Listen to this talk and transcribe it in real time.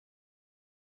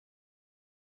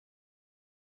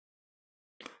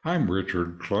I'm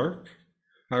Richard Clarke.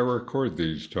 I record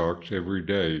these talks every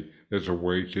day as a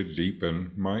way to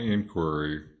deepen my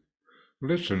inquiry.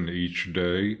 Listen each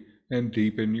day and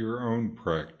deepen your own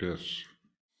practice.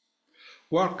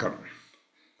 Welcome.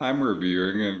 I'm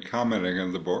reviewing and commenting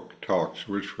on the book Talks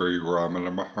with Sri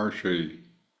Ramana Maharshi.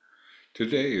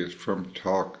 Today is from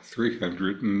Talk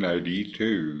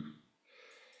 392.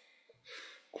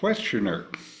 Questioner: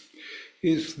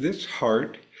 is this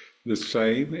heart the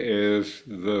same as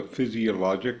the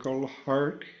physiological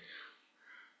heart?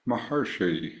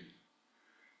 Maharshi: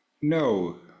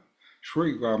 no.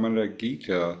 Sri Ramana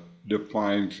Gita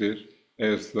defines it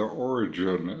as the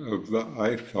origin of the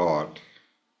I thought.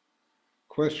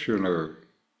 Questioner: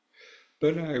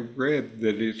 but I read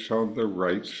that it's on the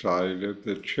right side of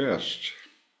the chest.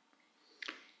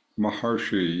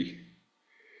 Maharshi: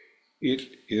 it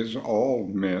is all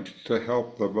meant to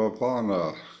help the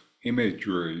bhavana,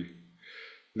 imagery.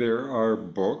 There are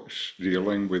books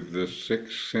dealing with the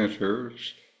 6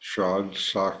 centers,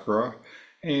 shadchakra,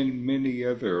 and many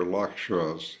other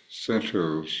lakshyas,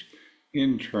 centers,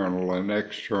 internal and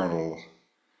external.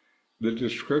 The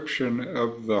description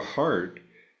of the heart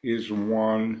is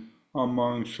one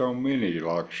among so many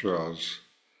lakshyas,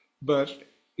 but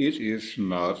it is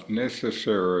not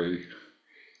necessary.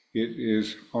 It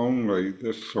is only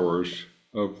the source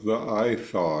of the I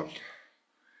thought.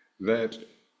 That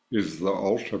is the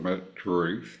ultimate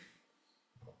truth.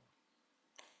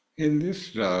 In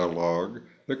this dialogue,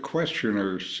 the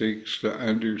questioner seeks to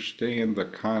understand the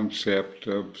concept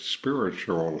of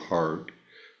spiritual heart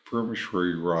from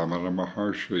Sri Ramana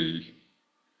Maharshi.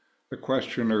 The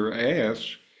questioner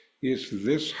asks, is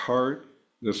this heart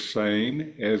the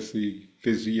same as the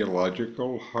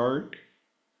physiological heart?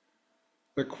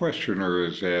 The questioner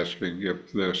is asking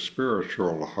if the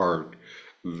spiritual heart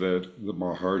that the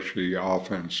Maharshi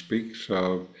often speaks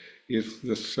of is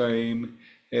the same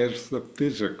as the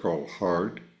physical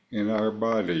heart in our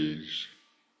bodies.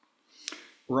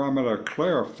 Ramana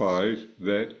clarifies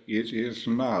that it is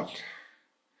not.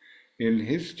 In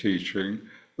his teaching,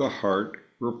 the heart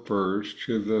refers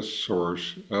to the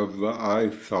source of the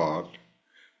I thought,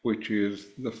 which is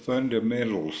the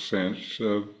fundamental sense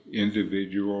of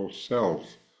individual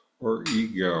self or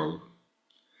ego.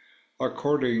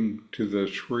 According to the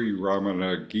Sri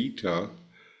Ramana Gita,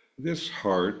 this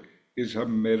heart is a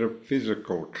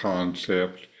metaphysical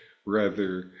concept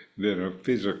rather than a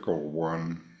physical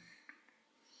one.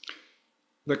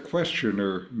 The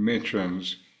questioner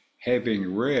mentions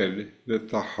having read that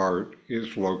the heart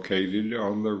is located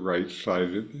on the right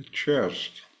side of the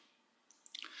chest.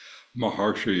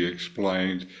 Maharshi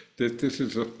explained that this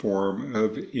is a form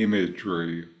of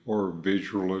imagery or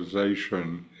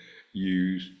visualization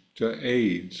used to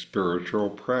aid spiritual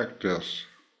practice.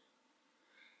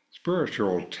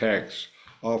 Spiritual texts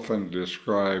often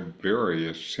describe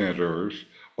various centers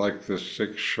like the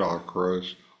 6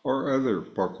 chakras or other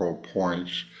focal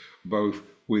points, both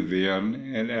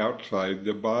within and outside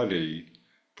the body,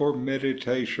 for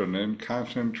meditation and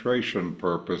concentration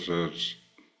purposes.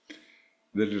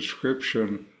 The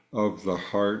description of the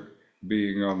heart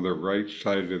being on the right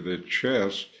side of the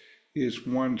chest is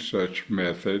one such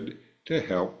method to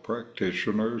help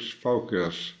practitioners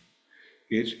focus.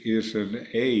 It is an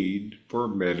aid for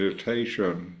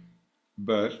meditation,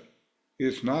 but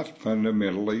is not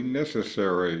fundamentally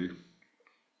necessary.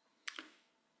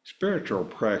 Spiritual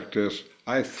practice,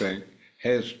 I think,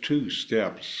 has 2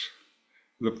 steps.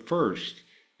 The first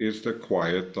is to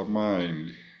quiet the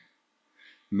mind.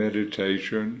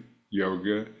 Meditation,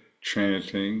 yoga,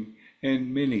 chanting,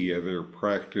 and many other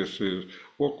practices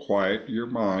will quiet your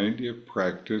mind if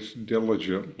practiced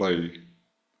diligently.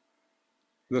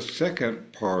 The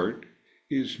second part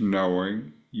is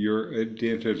knowing your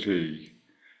identity,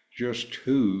 just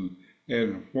who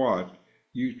and what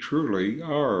you truly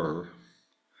are.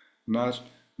 Not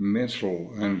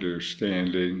mental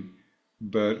understanding,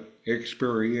 but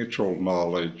experiential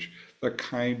knowledge, the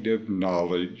kind of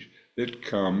knowledge that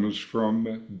comes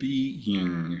from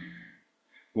being,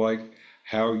 like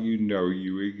how you know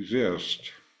you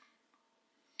exist.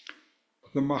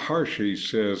 The Maharshi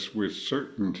says with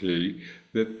certainty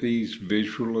that these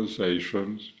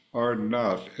visualizations are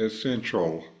not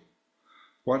essential.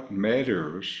 What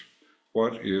matters,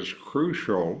 what is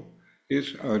crucial,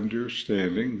 is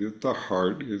understanding that the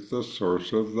heart is the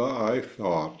source of the I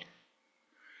thought.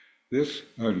 This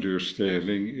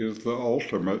understanding is the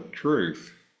ultimate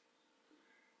truth.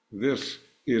 This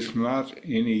is not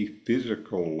any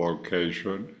physical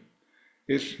location.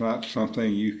 It's not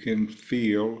something you can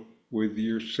feel with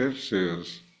your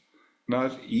senses,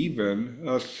 not even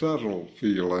a subtle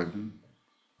feeling.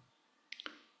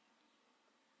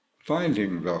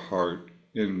 Finding the heart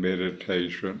in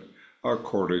meditation,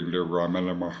 according to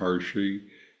Ramana Maharshi,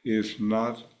 is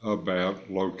not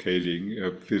about locating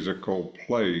a physical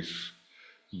place,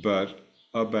 but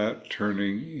about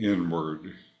turning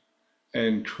inward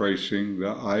and tracing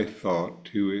the I thought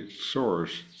to its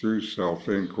source through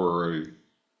self-inquiry.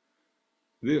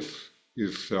 This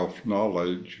is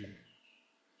self-knowledge.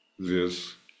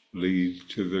 This leads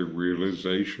to the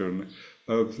realization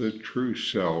of the true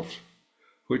self,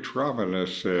 which Ramana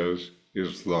says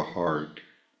is the heart.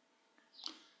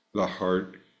 The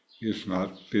heart is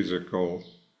not physical,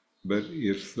 but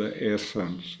it's the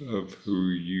essence of who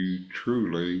you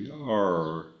truly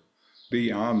are,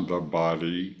 beyond the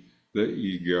body, the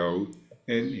ego,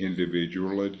 and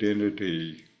individual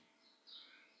identity.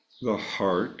 The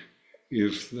heart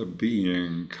is the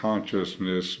being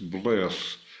consciousness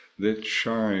bliss that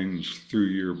shines through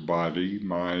your body,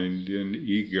 mind, and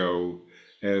ego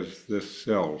as the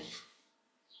self.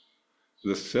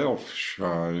 The self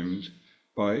shines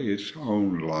by its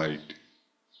own light.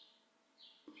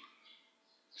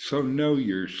 So know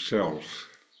yourself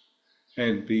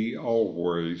and be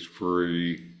always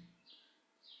free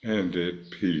and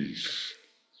at peace.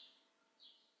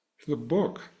 The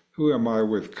book, Who Am I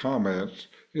with Comments,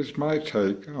 is my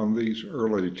take on these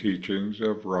early teachings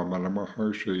of Ramana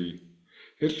Maharshi.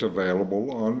 It's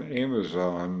available on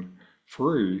Amazon,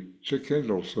 free to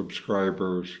Kindle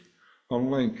subscribers. A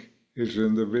link is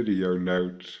in the video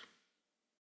notes.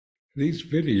 These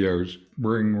videos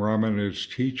bring Ramana's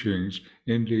teachings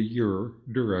into your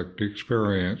direct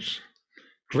experience.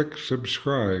 Click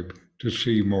subscribe to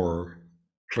see more.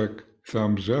 Click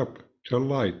thumbs up to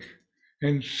like,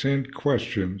 and send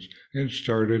questions and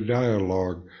start a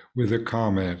dialogue with a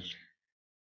comment